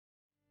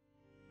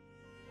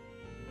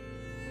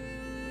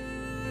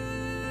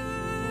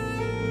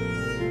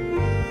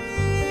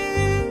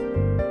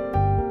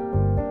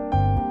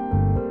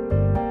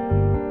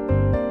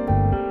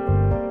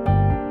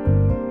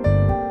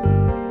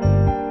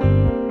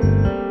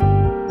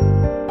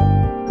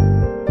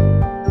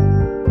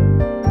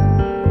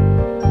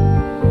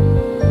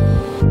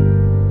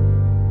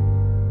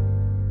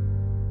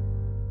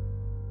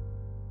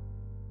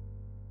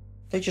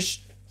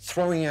just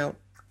throwing out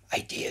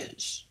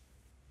ideas.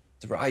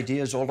 There were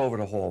ideas all over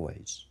the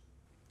hallways.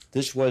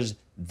 This was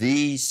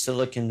the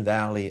Silicon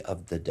Valley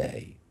of the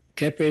day.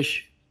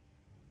 Kepes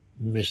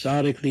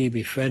methodically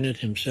befriended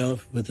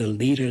himself with the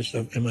leaders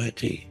of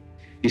MIT.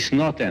 It's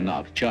not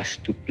enough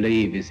just to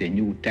play with the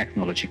new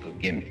technological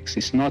gimmicks.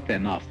 It's not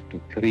enough to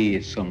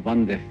create some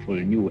wonderful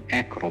new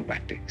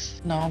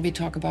acrobatics. Now we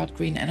talk about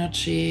green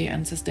energy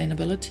and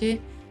sustainability.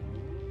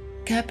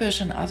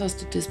 Kepes and others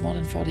did this more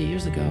than 40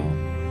 years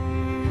ago.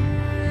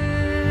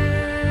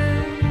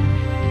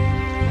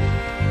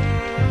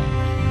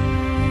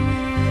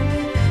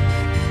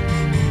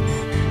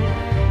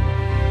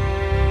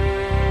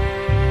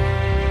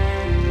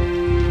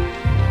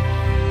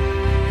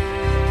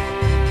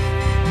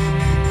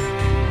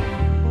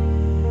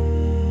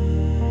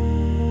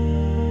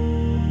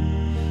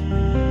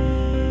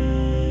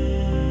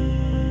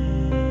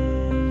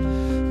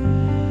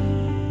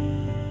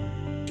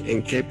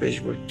 And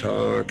Kepes would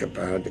talk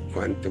about the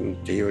quantum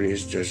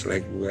theories just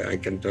like I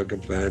can talk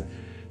about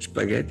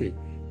spaghetti.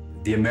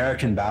 The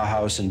American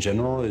Bauhaus in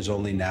general is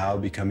only now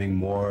becoming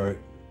more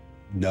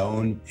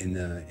known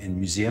in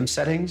museum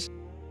settings.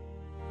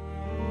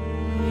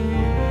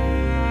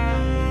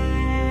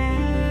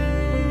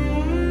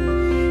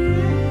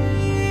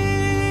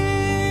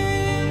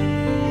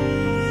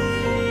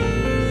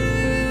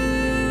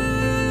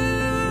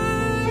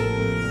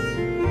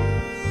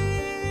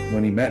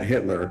 When he met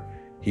Hitler,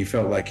 he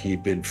felt like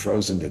he'd been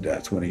frozen to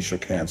death when he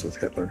shook hands with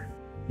Hitler.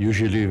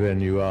 Usually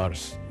when you are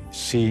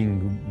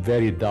seeing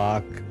very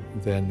dark,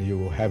 then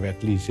you have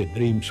at least the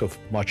dreams of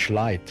much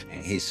light.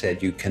 He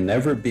said, you can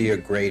never be a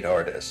great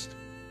artist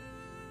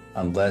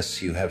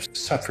unless you have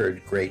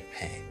suffered great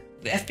pain.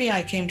 The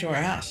FBI came to our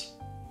house,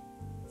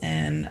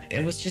 and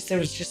there was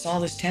just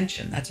all this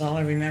tension. That's all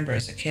I remember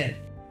as a kid.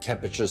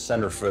 Kepes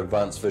Center for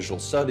Advanced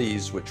Visual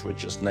Studies, which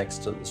was just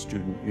next to the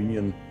Student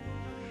Union,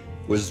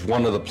 was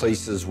one of the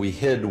places we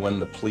hid when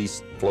the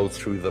police flowed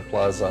through the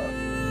plaza.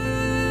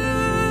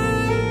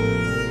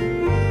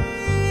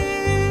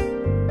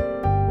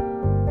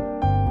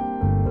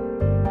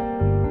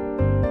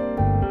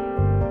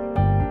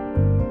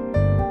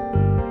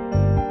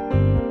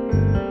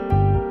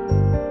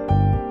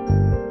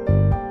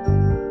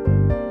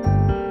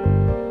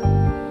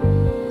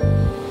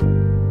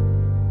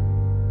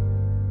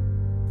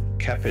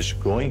 Kepes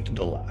going to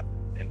the lab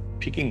and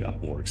picking up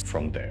works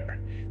from there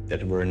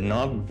that were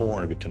not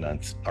born with an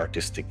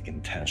artistic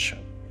intention,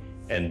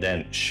 and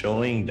then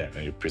showing them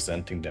and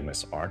presenting them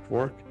as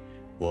artwork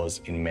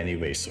was in many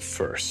ways a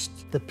first.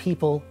 The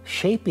people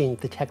shaping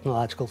the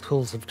technological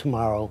tools of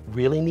tomorrow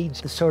really need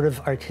the sort of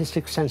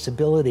artistic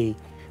sensibility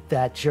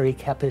that György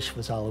Kepes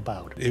was all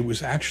about. It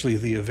was actually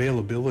the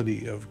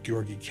availability of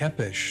György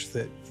Kepes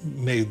that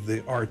made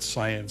the art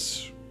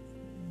science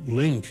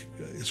link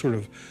sort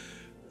of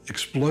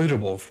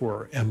exploitable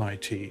for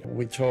MIT.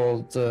 We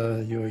told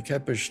György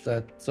Kepes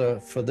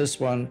that for this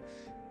one,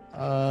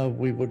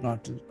 we would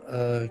not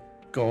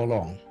go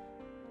along.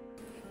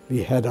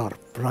 We had our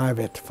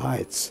private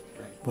fights,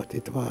 but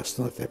it was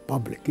not a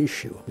public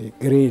issue. The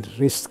great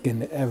risk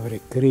in every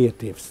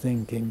creative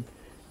thinking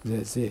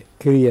that the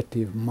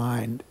creative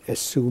mind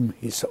assumes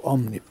is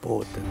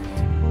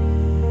omnipotent.